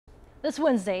This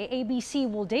Wednesday,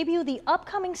 ABC will debut the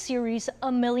upcoming series,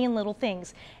 A Million Little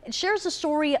Things. It shares the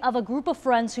story of a group of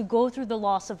friends who go through the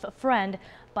loss of a friend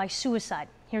by suicide.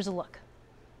 Here's a look.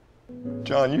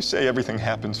 John, you say everything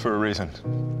happens for a reason.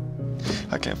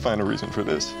 I can't find a reason for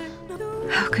this.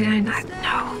 How could I not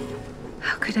know?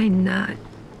 How could I not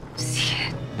see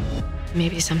it?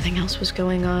 Maybe something else was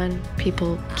going on.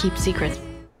 People keep secrets.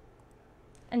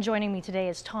 And joining me today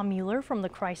is Tom Mueller from the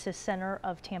Crisis Center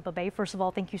of Tampa Bay. First of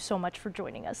all, thank you so much for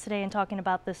joining us today and talking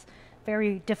about this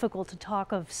very difficult to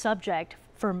talk of subject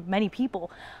for many people.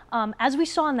 As we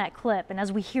saw in that clip and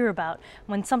as we hear about,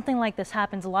 when something like this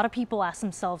happens, a lot of people ask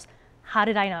themselves, how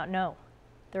did I not know?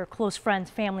 They're close friends,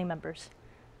 family members.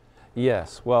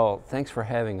 Yes, well, thanks for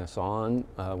having us on.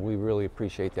 We really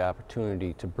appreciate the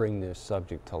opportunity to bring this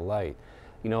subject to light.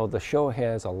 You know, the show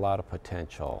has a lot of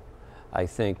potential. I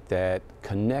think that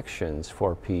connections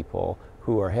for people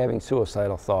who are having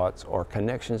suicidal thoughts or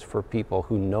connections for people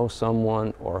who know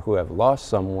someone or who have lost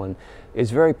someone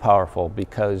is very powerful,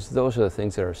 because those are the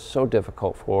things that are so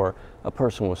difficult for a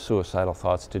person with suicidal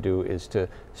thoughts to do, is to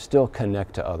still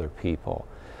connect to other people.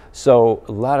 So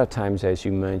a lot of times, as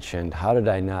you mentioned, how did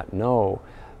I not know?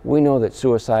 We know that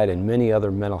suicide and many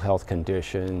other mental health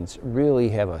conditions really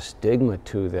have a stigma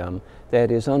to them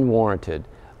that is unwarranted.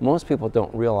 Most people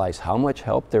don't realize how much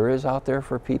help there is out there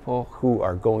for people who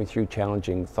are going through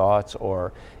challenging thoughts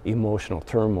or emotional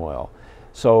turmoil.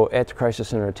 So at the Crisis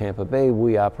Center of Tampa Bay,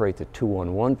 we operate the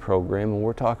 211 program, and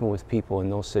we're talking with people in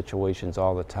those situations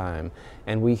all the time.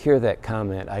 And we hear that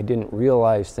comment, I didn't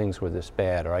realize things were this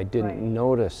bad, or I didn't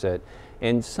notice it.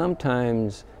 And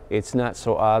sometimes it's not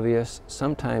so obvious.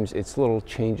 Sometimes it's little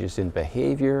changes in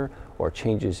behavior or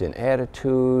changes in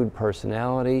attitude,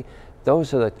 personality.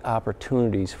 Those are the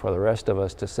opportunities for the rest of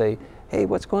us to say, hey,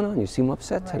 what's going on? You seem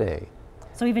upset today.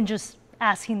 So even just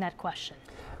asking that question.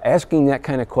 Asking that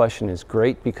kind of question is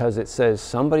great, because it says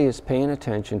somebody is paying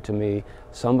attention to me,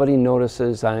 somebody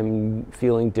notices I'm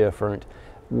feeling different.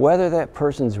 Whether that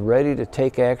person's ready to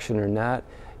take action or not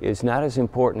is not as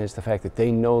important as the fact that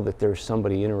they know that there's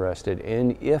somebody interested,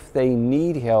 and if they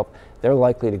need help, they're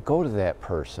likely to go to that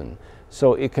person.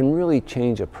 So it can really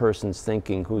change a person's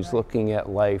thinking who's looking at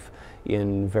life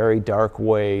in a very dark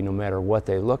way, no matter what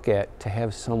they look at, to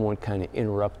have someone kind of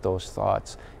interrupt those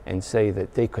thoughts and say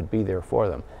that they could be there for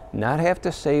them. Not have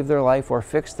to save their life or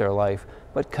fix their life,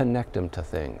 but connect them to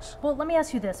things. Well, let me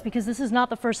ask you this, because this is not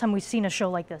the first time we've seen a show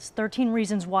like this. 13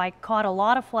 Reasons Why caught a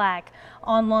lot of flack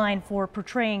online for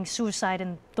portraying suicide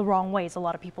in the wrong ways, a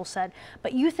lot of people said.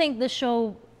 But you think this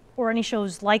show, or any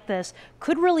shows like this,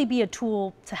 could really be a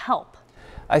tool to help?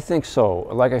 I think so.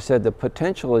 Like I said, the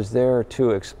potential is there to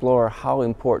explore how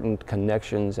important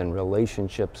connections and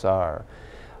relationships are.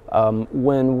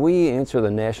 When we answer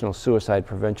the National Suicide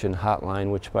Prevention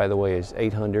Hotline, which by the way is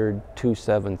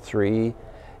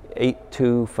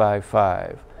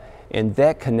 800-273-8255, and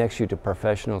that connects you to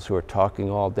professionals who are talking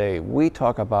all day. We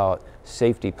talk about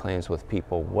safety plans with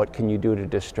people. What can you do to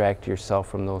distract yourself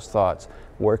from those thoughts?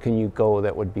 Where can you go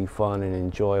that would be fun and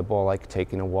enjoyable, like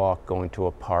taking a walk, going to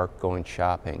a park, going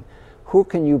shopping? Who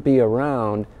can you be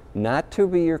around, not to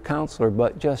be your counselor,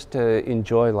 but just to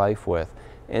enjoy life with?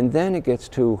 And then it gets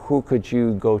to who could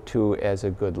you go to as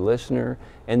a good listener,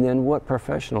 and then what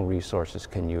professional resources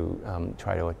can you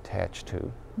try to attach to?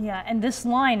 Yeah, and this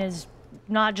line is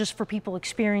not just for people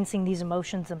experiencing these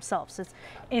emotions themselves. It's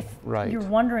if you're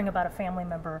wondering about a family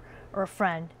member or a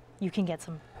friend, you can get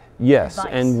some advice.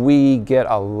 And we get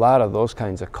a lot of those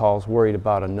kinds of calls worried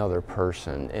about another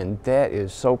person, and that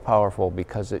is so powerful,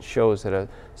 because it shows that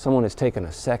someone has taken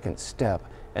a second step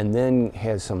and then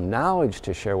has some knowledge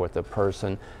to share with the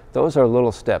person. Those are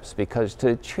little steps, because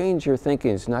to change your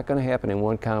thinking is not going to happen in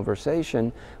one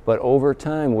conversation, but over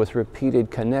time with repeated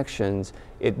connections,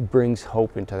 it brings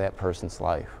hope into that person's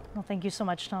life. Well, thank you so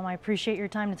much, Tom. I appreciate your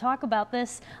time to talk about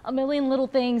this. A Million Little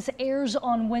Things airs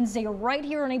on Wednesday right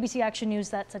here on ABC Action News.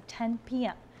 That's at 10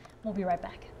 p.m. We'll be right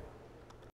back.